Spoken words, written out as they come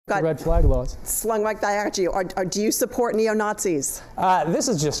got red flag laws slung like that at you. Or do you support neo-Nazis? This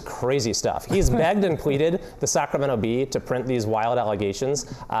is just crazy stuff. He's begged and pleaded the Sacramento Bee to print these wild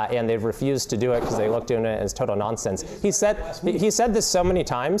allegations, and they've refused to do it because they looked at it as total nonsense. He said this so many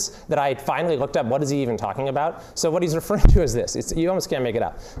times that I finally looked up what is he even talking about. So what he's referring to is this. You almost can't make it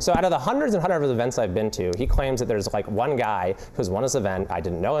up. So out of the hundreds and hundreds of events I've been to, he claims that there's like one guy who's won this event. I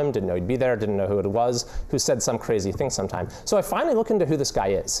didn't know him, didn't know he'd be there, didn't know who it was, who said some crazy thing sometime. So I finally looked into who this guy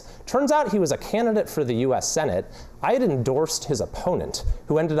is. Turns out he was a candidate for the US Senate. I had endorsed his opponent,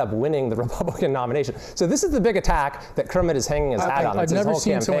 who ended up winning the Republican nomination. So this is the big attack that Kermit is hanging his hat on. I've never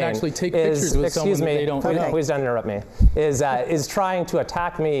seen someone actually take pictures with someone that they don't know. Please don't interrupt me. Is trying to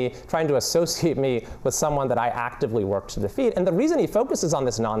attack me, trying to associate me with someone that I actively worked to defeat. And the reason he focuses on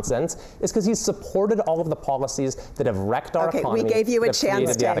this nonsense is because he's supported all of the policies that have wrecked our economy. We gave you a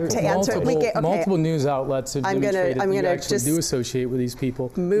chance to answer. Multiple news outlets have demonstrated that you actually do associate with these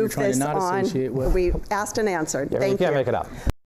people. Move you're trying this to not on. Associate with. We asked and answered. Yeah, you can't make it up.